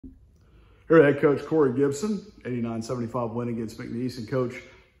Here, head coach Corey Gipson, 89-75 win against McNeese. And coach,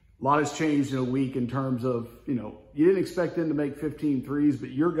 a lot has changed in a week in terms of, you didn't expect them to make 15 threes, but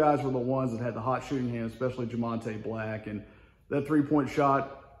your guys were the ones that had the hot shooting hand, especially Jamonte Black. And that three-point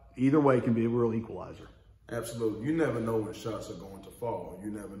shot, either way, can be a real equalizer. Absolutely. You never know when shots are going to fall.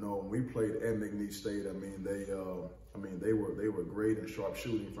 You never know. When we played at McNeese State, they were great in sharp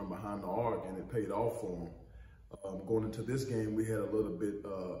shooting from behind the arc, and it paid off for them. Going into this game, we had a little bit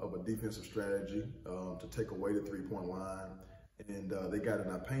of a defensive strategy to take away the three-point line, and they got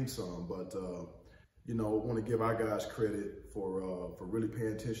in our paint some. But I want to give our guys credit for really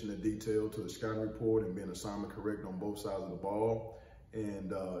paying attention to detail to the scouting report and being assignment correct on both sides of the ball.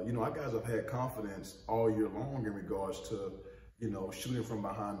 And our guys have had confidence all year long in regards to shooting from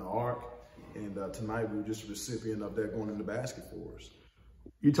behind the arc. And tonight we were just a recipient of that going in the basket for us.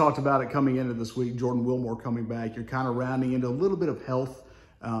 You talked about it coming into this week, Jordan Wilmore coming back. You're kind of rounding into a little bit of health.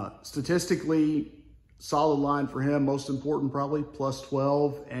 Statistically, solid line for him. Most important, probably, plus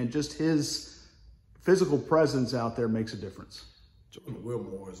 12. And just his physical presence out there makes a difference. Jordan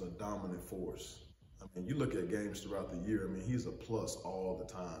Wilmore is a dominant force. You look at games throughout the year, he's a plus all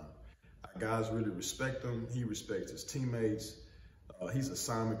the time. Our guys really respect him. He respects his teammates. He's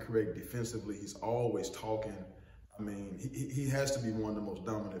assignment correct defensively. He's always talking. He has to be one of the most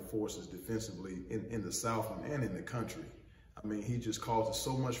dominant forces defensively in the South and in the country. He just causes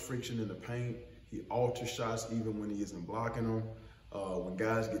so much friction in the paint. He alters shots even when he isn't blocking them. When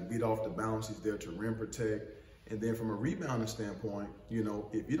guys get beat off the bounce, he's there to rim protect. And then from a rebounding standpoint,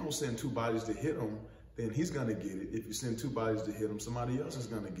 if you don't send two bodies to hit him, then he's going to get it. If you send two bodies to hit him, somebody else is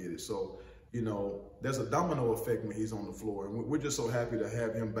going to get it. So, there's a domino effect when he's on the floor. And we're just so happy to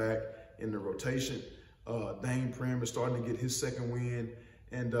have him back in the rotation. Dane Prim is starting to get his second win.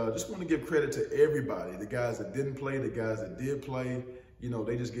 And just want to give credit to everybody, the guys that didn't play, the guys that did play.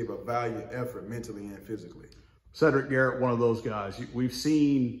 They just gave a valiant effort mentally and physically. Cedric Garrett, one of those guys. We've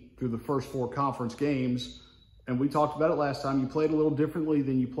seen through the first 4 conference games, and we talked about it last time, you played a little differently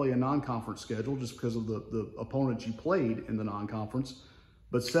than you play a non-conference schedule just because of the opponents you played in the non-conference.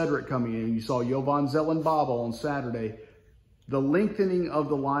 But Cedric coming in, you saw Jovan Zellenbaba on Saturday. The lengthening of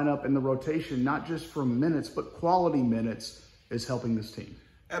the lineup and the rotation, not just from minutes, but quality minutes, is helping this team.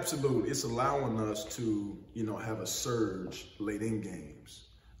 Absolutely. It's allowing us to, have a surge late in games,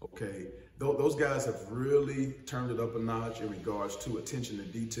 okay? Those guys have really turned it up a notch in regards to attention to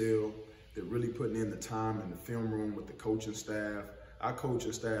detail. They're really putting in the time in the film room with the coaching staff. Our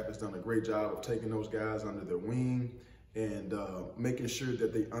coaching staff has done a great job of taking those guys under their wing and making sure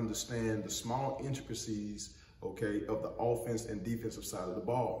that they understand the small intricacies, okay, of the offense and defensive side of the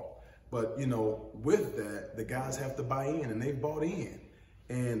ball. But, with that, the guys have to buy in, and they've bought in,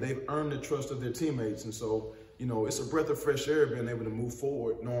 and they've earned the trust of their teammates. And so, it's a breath of fresh air being able to move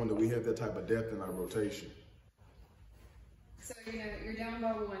forward, knowing that we have that type of depth in our rotation. So, you're down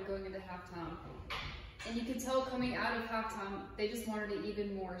by 1 going into halftime, and you could tell coming out of halftime, they just wanted it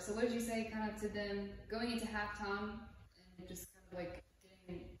even more. So what did you say kind of to them going into halftime and just kind of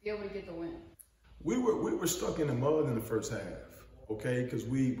be able to get the win? We were stuck in the mud in the first half, okay, because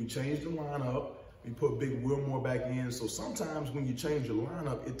we changed the lineup. We put Big Wilmore back in. So sometimes when you change your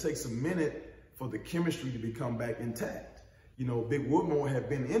lineup, it takes a minute for the chemistry to become back intact. Big Wilmore had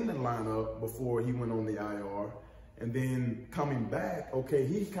been in the lineup before he went on the IR. And then coming back, okay,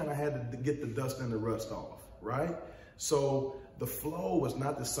 he kind of had to get the dust and the rust off, right? So the flow was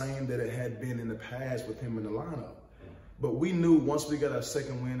not the same that it had been in the past with him in the lineup. But we knew once we got our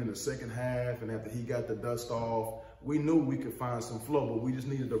second win in the second half and after he got the dust off, we knew we could find some flow, but we just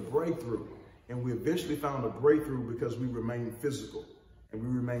needed a breakthrough. And we eventually found a breakthrough because we remained physical and we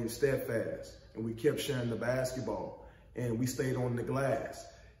remained steadfast and we kept sharing the basketball and we stayed on the glass.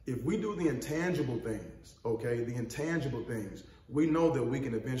 If we do the intangible things, okay, we know that we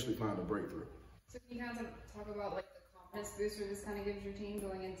can eventually find a breakthrough. So can you kind of talk about the confidence booster this kind of gives your team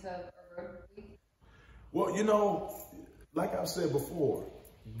going into a road week? Well, like I said before,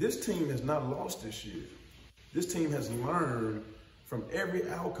 this team has not lost this year. This team has learned from every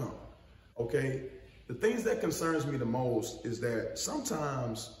outcome, okay? The things that concerns me the most is that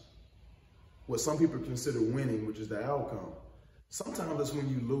sometimes what some people consider winning, which is the outcome, sometimes that's when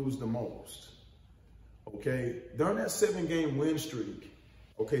you lose the most, okay? During that 7-game win streak,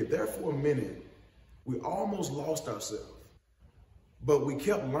 okay, there for a minute, we almost lost ourselves. But we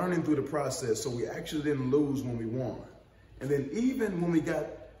kept learning through the process, so we actually didn't lose when we won. And then even when we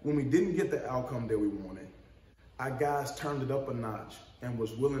didn't get the outcome that we wanted, our guys turned it up a notch and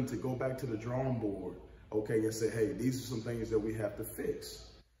was willing to go back to the drawing board, okay, and say, hey, these are some things that we have to fix,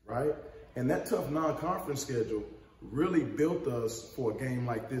 right? And that tough non-conference schedule really built us for a game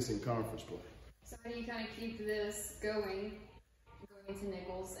like this in conference play. So how do you kind of keep this going into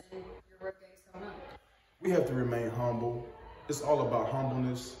Nichols and your road games coming up? We have to remain humble. It's all about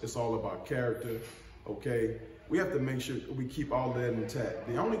humbleness. It's all about character, okay? We have to make sure we keep all that intact.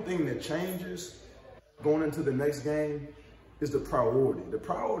 The only thing that changes going into the next game is the priority. The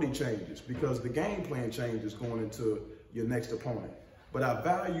priority changes because the game plan changes going into your next opponent. But our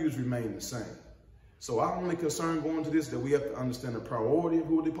values remain the same. So our only concern going to this is that we have to understand the priority of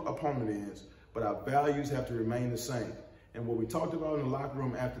who the opponent is, but our values have to remain the same. And what we talked about in the locker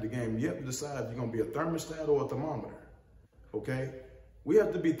room after the game, you have to decide if you're going to be a thermostat or a thermometer, okay? We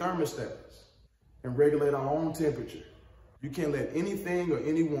have to be thermostats and regulate our own temperature. You can't let anything or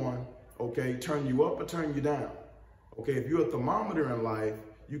anyone, okay, turn you up or turn you down. Okay, if you're a thermometer in life,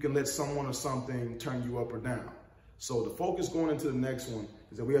 you can let someone or something turn you up or down. So the focus going into the next one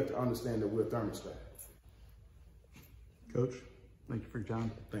is that we have to understand that we're a thermostat. Coach, thank you for your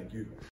time. Thank you.